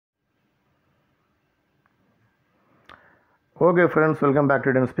Okay friends, welcome back to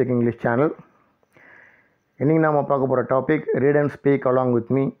ReadnSpeak English channel. இன்னைக்கு நாம பார்க்க போற topic read and speak along with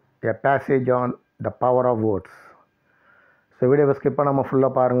me, a passage on the power of words. So வீடியோவை skip பண்ணாமல்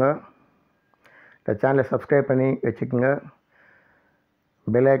ஃபுல்லாக பாருங்கள். இந்த சேனலை சப்ஸ்கிரைப் பண்ணி வச்சுக்கோங்க.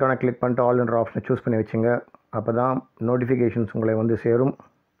 பெல் ஐக்கானை கிளிக் பண்ணிட்டு ஆல்ன்ற ஆப்ஷனை சூஸ் பண்ணி வச்சுங்க. அப்போ தான் நோட்டிஃபிகேஷன்ஸ் உங்களை வந்து சேரும்.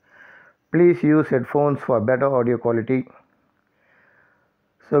 Please use headphones for better audio quality.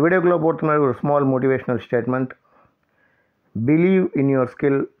 So வீடியோக்குள்ளே பொறுத்த மாதிரி ஒரு small motivational statement. Believe in your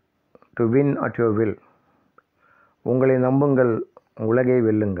skill to win at your will. உங்களை நம்புங்கள், உலகை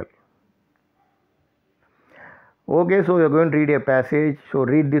வெல்லுங்கள். Okay, so you are going to read a passage. So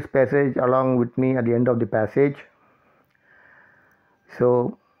read this passage along with me at the end of the passage. So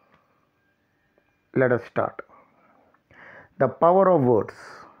let us start. The power of words.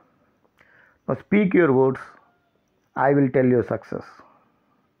 Now speak your words. I will tell your success.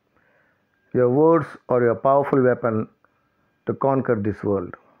 Your words are your powerful weapon to conquer this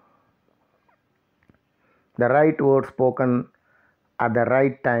world. The right word spoken at the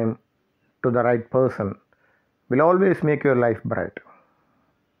right time to the right person will always make your life bright.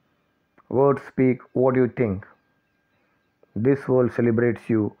 Words speak what you think. This world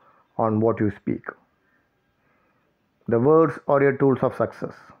celebrates you on what you speak. The words are your tools of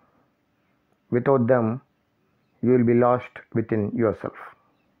success. Without them, you will be lost within yourself.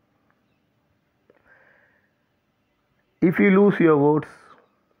 If you lose your words,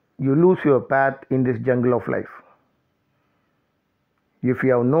 you lose your path in this jungle of life. If you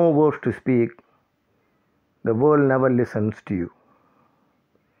have no words to speak, the world never listens to you.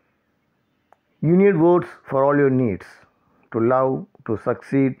 You need words for all your needs: to love, to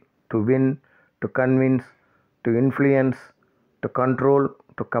succeed, to win, to convince, to influence, to control,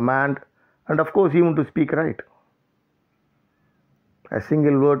 to command, and of course even to speak right. A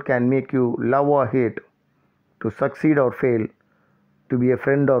single word can make you love or hate, to succeed or fail, to be a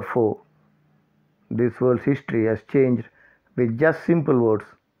friend or foe. This world's history has changed with just simple words,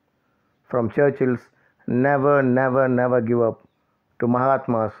 from Churchill's never, never, never give up to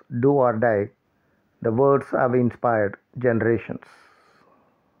Mahatma's do or die. The words have inspired generations.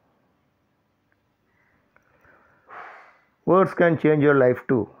 Words can change your life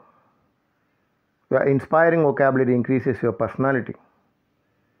too. Your inspiring vocabulary increases your personality.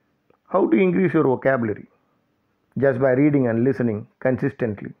 How to increase your vocabulary? Just by reading and listening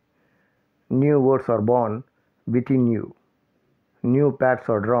consistently. New words are born within you. New paths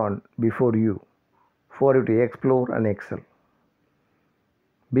are drawn before you for you to explore and excel.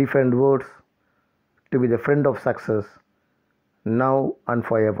 Befriend words to be the friend of success now and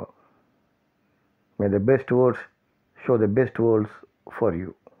forever. May the best words show the best words for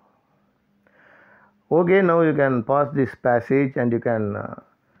you. Okay, now you can pause this passage and you can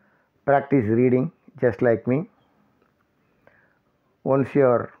practice reading just like me. Once you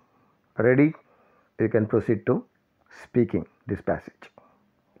are ready, you can proceed to speaking this passage.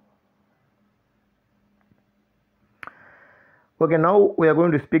 Okay, now we are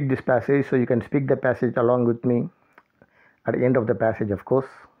going to speak this passage, so you can speak the passage along with me at the end of the passage, of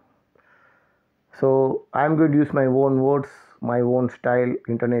course. So I am going to use my own words, my own style,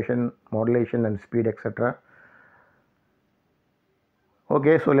 intonation, modulation and speed, etc.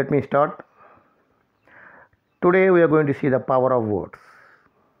 Okay, so let me start. Today we are going to see the power of words.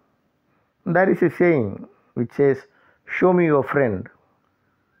 There is a saying which says, "Show me your friend,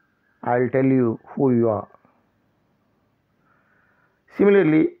 I'll tell you who you are."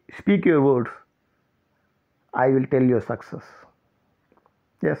 Similarly, speak your words, I will tell your success.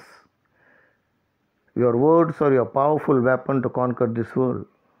 Yes, your words are your powerful weapon to conquer this world,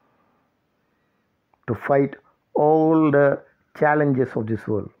 to fight all the challenges of this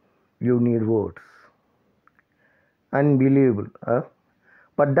world. You need words. Unbelievable, huh?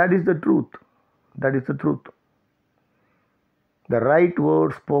 But that is the truth. That is the truth. The right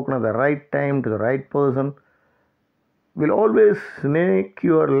word spoken at the right time to the right person will always make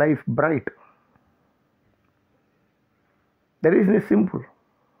your life bright. That is simple.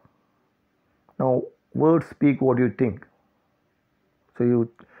 Now, words speak what you think. So you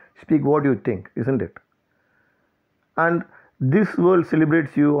speak what you think, isn't it? And this world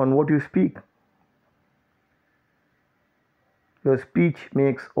celebrates you on what you speak. Your speech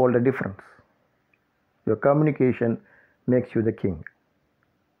makes all the difference. Your communication makes you the king.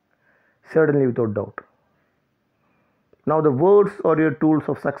 Certainly, without doubt. Now, the words are your tools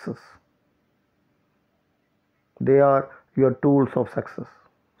of success. They are your tools of success.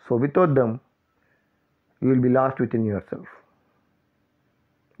 So, without them, you will be lost within yourself.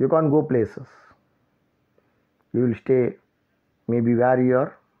 You can't go places. You will stay maybe where you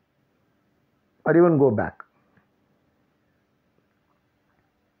are, or even go back.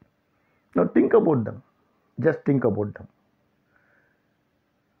 Now think about them. Just think about them.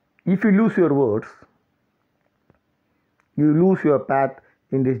 If you lose your words, you lose your path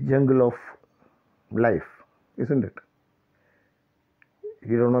in this jungle of life, isn't it?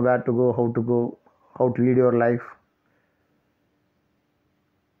 You don't know where to go, how to lead your life.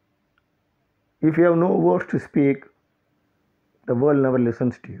 If you have no words to speak, the world never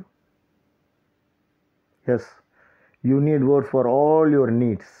listens to you. Yes, you need words for all your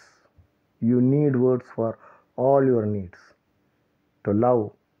needs. You need words for all your needs. To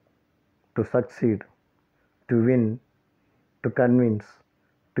love, to succeed, to win, to convince,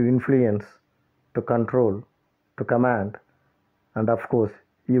 to influence, to control, to command, and of course,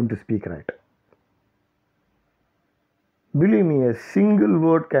 even to speak right. Believe me, a single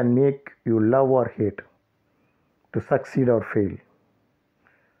word can make you love or hate, to succeed or fail,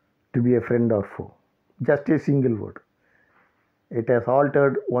 to be a friend or foe. Just a single word. It has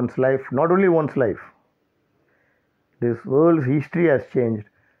altered one's life, not only one's life. This world's history has changed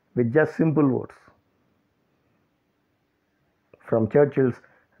with just simple words. From Churchill's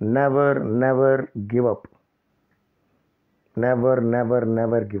never, never give up. Never, never,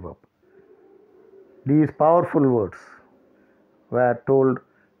 never give up. These powerful words were told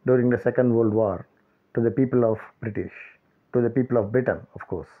during the Second World War to the people of Britain, of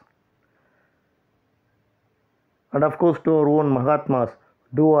course. And of course to our own Mahatmas,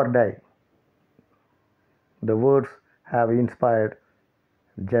 do or die. The words have inspired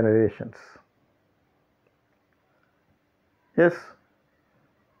generations. Yes,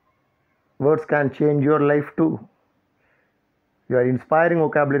 words can change your life too. Your inspiring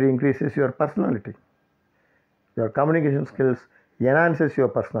vocabulary increases your personality. Your communication skills enhances your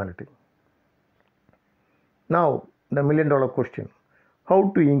personality. Now, the million-dollar question: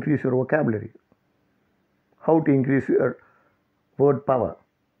 how to increase your vocabulary? How to increase your word power?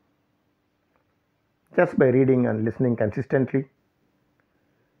 Just by reading and listening consistently.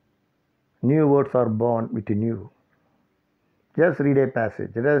 New words are born within you. Just read a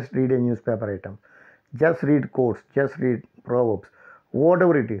passage, just read a newspaper item, just read quotes, just read proverbs,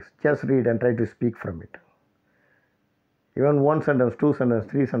 whatever it is, just read and try to speak from it. Even one sentence, two sentences,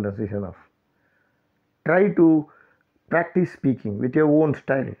 three sentences is enough. Try to practice speaking with your own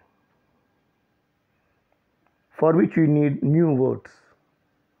style, for which you need new words,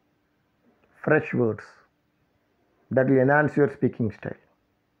 fresh words that will enhance your speaking style.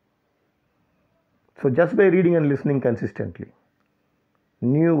 So just by reading and listening consistently,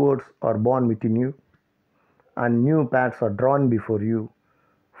 new words are born within you and new paths are drawn before you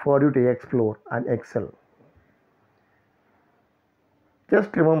for you to explore and excel.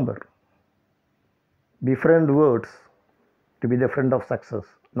 Just remember, befriend words to be the friend of success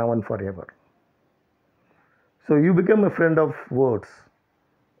now and forever. So you become a friend of words,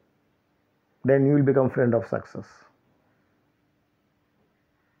 then you will become friend of success.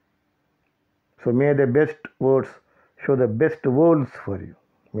 So may the best words show the best worlds for you.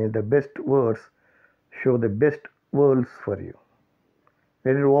 May the best words show the best worlds for you.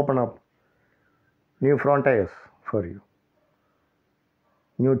 Let it open up new frontiers for you.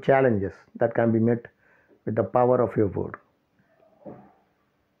 New challenges that can be met with the power of your word.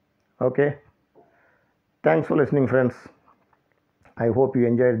 Okay. Thanks for listening, friends. I hope you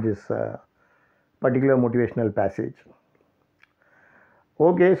enjoyed this particular motivational passage.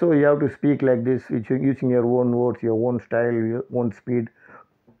 Okay, so you have to speak like this, using your own words, your own style, your own speed,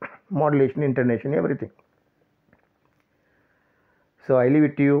 modulation, intonation, everything. So I leave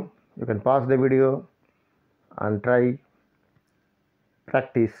it to you. You can pause the video and try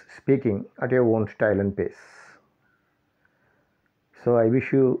practice speaking at your own style and pace. So I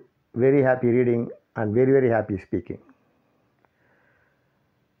wish you very happy reading and very, very happy speaking.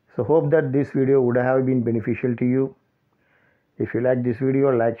 So hope that this video would have been beneficial to you. If you like this video,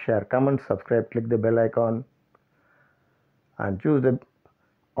 like, share, comment, subscribe, click the bell icon and choose the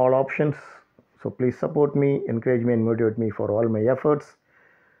all options. So please support me, encourage me and motivate me for all my efforts.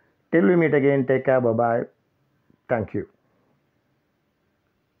 Till we meet again, take care, bye-bye. Thank you.